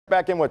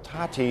Back in with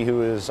Tati,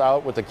 who is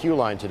out with the queue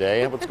line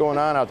today. What's going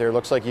on out there?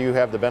 Looks like you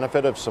have the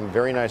benefit of some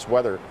very nice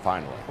weather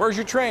finally. Where's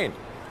your train?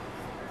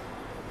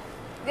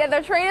 Yeah,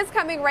 the train is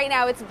coming right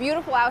now. It's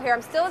beautiful out here.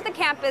 I'm still at the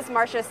Campus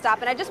Marcia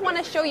stop, and I just want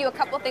to show you a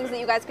couple things that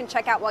you guys can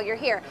check out while you're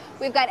here.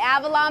 We've got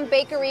Avalon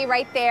Bakery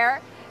right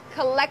there.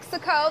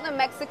 Calexico, the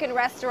Mexican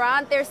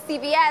restaurant. There's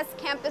CVS.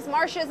 Campus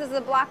Martia's is a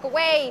block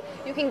away.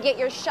 You can get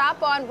your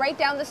shop on right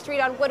down the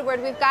street on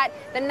Woodward. We've got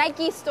the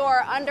Nike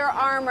store, Under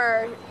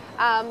Armour.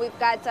 We've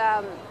got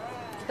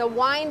the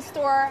wine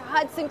store,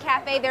 Hudson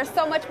Cafe. There's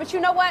so much, but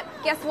you know what?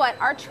 Guess what?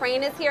 Our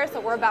train is here,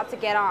 so we're about to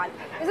get on.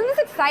 Isn't this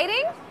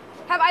exciting?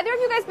 Have either of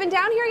you guys been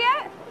down here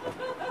yet?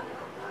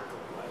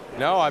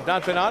 No, I've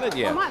not been on it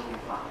yet. Come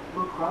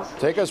on.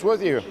 Take us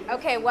with you.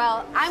 Okay,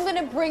 well, I'm going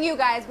to bring you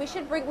guys. We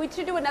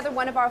should do another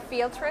one of our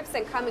field trips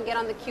and come and get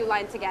on the queue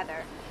line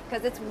together,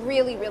 because it's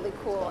really, really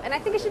cool. And I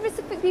think it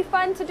should be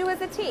fun to do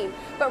as a team.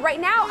 But right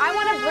now, I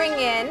want to bring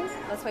in,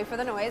 let's wait for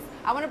the noise,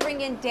 I want to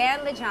bring in Dan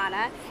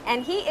Lejana,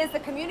 and he is the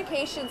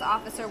communications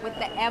officer with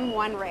the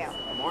M1 Rail.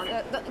 Good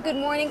morning. Good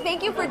morning.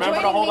 Thank you for joining me.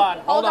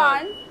 Hold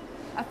on.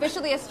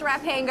 Officially a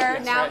strap hanger,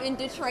 now in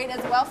Detroit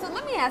as well. So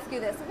let me ask you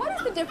this. What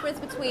is the difference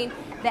between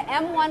the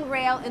M1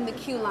 rail and the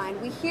queue line?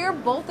 We hear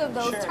both of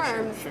those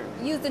terms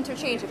used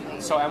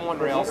interchangeably. So M1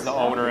 rail is the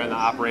owner and the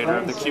operator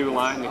of the queue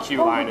line. The queue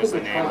line is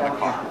the name of the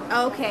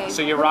car. Okay.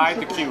 So you ride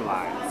the queue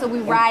line. So we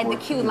ride the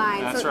queue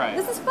line. That's right.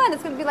 This is fun.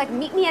 It's going to be like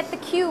meet me at the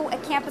queue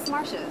at Campus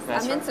Martia's.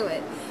 I'm into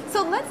it.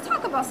 So let's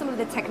talk about some of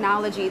the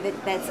technology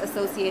that's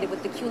associated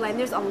with the queue line.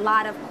 There's a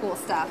lot of cool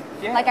stuff.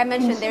 Yeah. Like I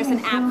mentioned, there's an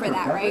app for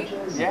that, right?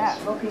 Yeah.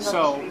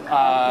 So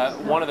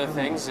one of the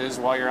things is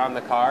while you're on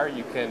the car,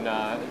 you can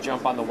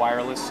jump on the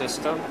wireless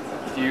system.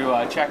 If you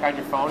check on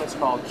your phone, it's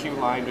called Queue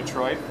Line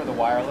Detroit for the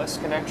wireless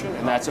connection,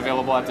 and that's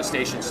available at the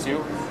stations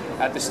too.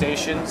 At the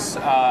stations,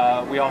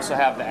 we also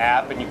have the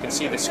app, and you can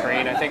see the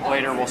screen. I think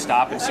later we'll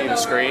stop and see the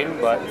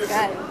screen, but.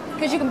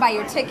 Because you can buy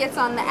your tickets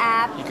on the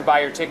app. You can buy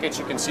your tickets.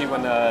 You can see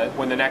when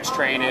the next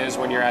train is,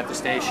 when you're at the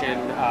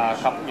station.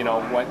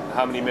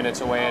 How many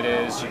minutes away it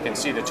is. You can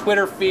see the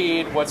Twitter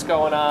feed, what's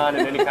going on,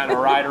 and any kind of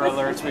rider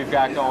alerts we've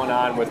got going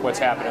on with what's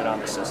happening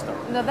on the system.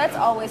 No, that's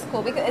always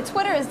cool. Because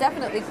Twitter is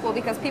definitely cool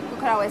because people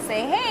could always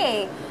say,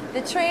 "Hey,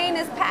 the train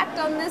is packed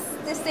on this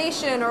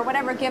station," or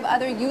whatever. Give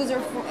other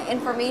user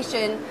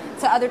information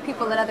to other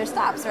people at other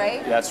stops,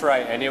 right? That's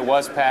right, and it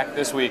was packed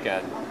this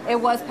weekend. It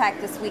was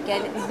packed this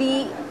weekend.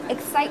 The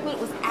excitement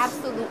was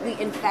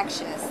absolutely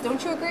infectious.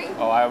 Don't you agree?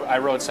 Oh, I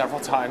rode several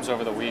times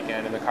over the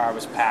weekend, and the car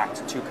was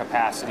packed to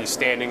capacity,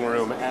 standing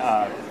room,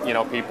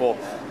 people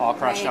all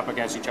crushed up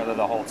against each other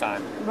the whole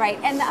time. Right,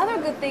 and the other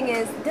good thing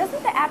is,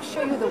 doesn't the app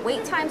show you the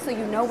wait time so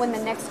you know when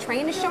the next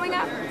train is showing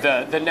up?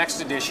 The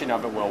next edition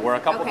of it will. We're a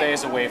couple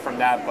days away from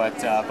that,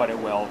 but it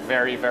will.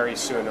 Very, very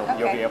soon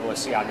you'll be able to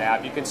see on the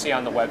app. You can see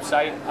on the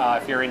website,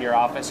 if you're in your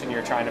office and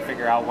you're trying to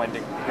figure out when to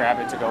grab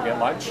it to go get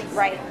lunch,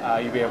 right.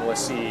 You'll be able to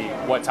see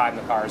what time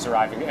the car is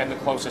arriving and the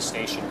closest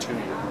station to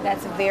you.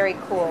 That's very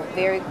cool,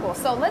 very cool.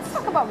 So let's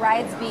talk about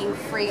rides being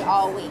free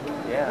all week.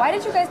 Yeah. Why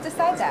did you guys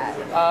decide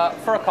that?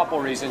 For a couple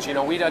reasons.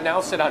 We'd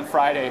announced it on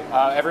Friday.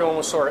 Everyone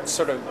was sort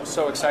of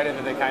so excited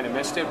that they kind of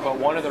missed it, but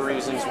one of the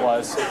reasons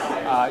was,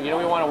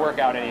 we want to work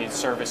out any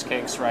service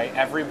kinks, right?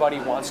 Everybody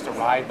wants to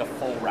ride the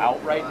full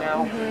route right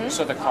now,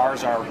 so the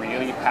cars are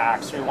really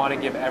packed. So we want to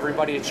give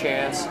everybody a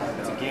chance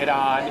to get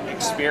on,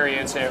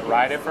 experience it,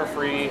 ride it for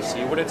free,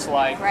 see what it's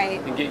like,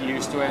 and get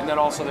used to it. And then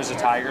also there's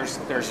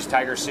this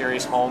Tiger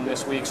Series home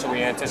this week, so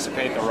we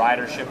anticipate the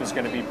ridership is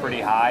going to be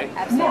pretty high.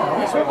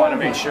 Absolutely. So we want to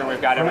make sure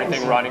we've got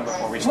everything running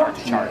before we start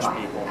to charge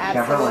people.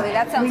 Absolutely,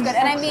 that sounds good.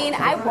 And I mean,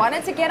 I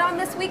wanted to get on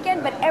this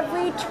weekend, but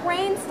every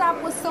train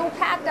stop was so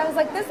packed. I was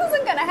like, this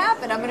isn't going to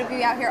happen. I'm going to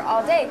be out here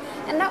all day.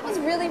 And that was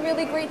really,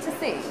 really great to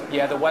see.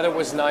 Yeah, the weather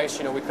was nice.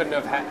 We couldn't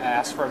have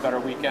asked for a better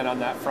weekend on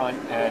that front,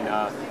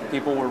 and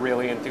people were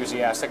really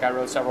enthusiastic. I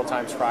rode several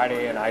times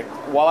Friday, and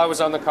while I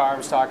was on the car, I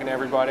was talking to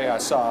everybody. I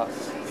saw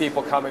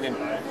people coming and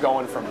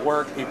going from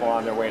work, people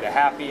on their way to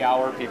happy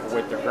hour, people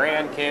with their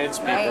grandkids,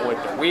 people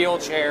with their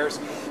wheelchairs,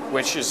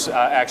 which is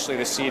actually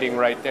the seating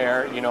right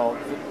there,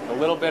 a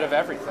little bit of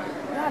everything.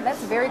 Yeah,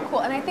 that's very cool.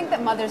 And I think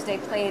that Mother's Day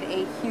played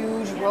a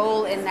huge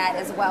role in that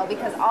as well,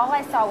 because all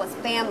I saw was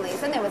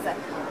families, and there was a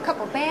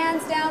couple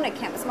bands down at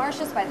Campus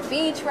Martia's by the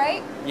beach,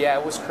 right? Yeah,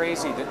 it was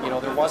crazy.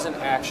 There wasn't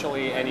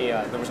actually any,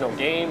 there was no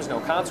games, no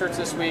concerts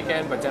this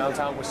weekend, but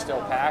downtown was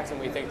still packed, and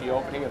we think the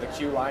opening of the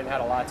queue line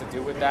had a lot to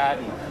do with that,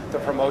 and the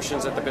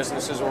promotions that the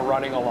businesses were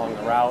running along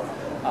the route.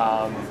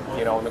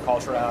 And the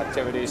cultural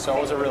activities. So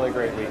it was a really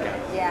great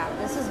weekend. Yeah,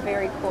 this is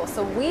very cool.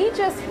 So we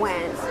just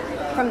went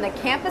from the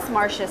Campus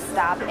Martia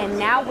stop, and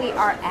now we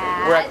are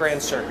at... We're at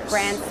Grand Circus.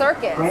 Grand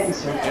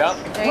Circus.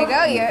 Yep. There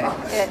you go.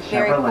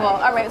 Very cool.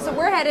 All right, so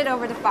we're headed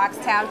over to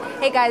Foxtown.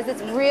 Hey guys,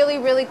 it's really,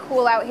 really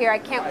cool out here. I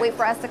can't wait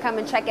for us to come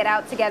and check it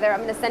out together.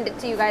 I'm going to send it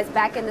to you guys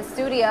back in the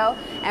studio,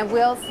 and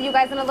we'll see you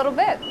guys in a little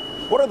bit.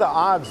 What are the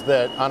odds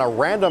that on a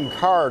random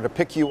car to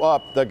pick you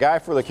up, the guy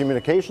for the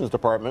communications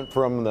department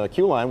from the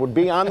queue line would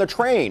be on the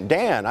train?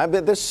 Dan, I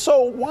bet this is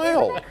so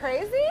wild. Isn't that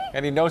crazy?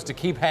 And he knows to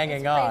keep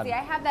hanging on. Crazy. I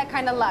have that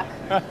kind of luck.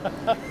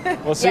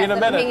 We'll see you in a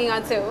Yes, and I'm minute. hanging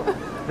on too.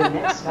 The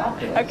next stop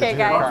is Okay,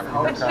 guys.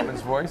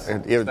 Carmen's voice.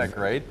 And Isn't that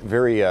great?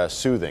 Very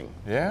soothing.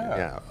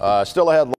 Yeah. Yeah. Still ahead.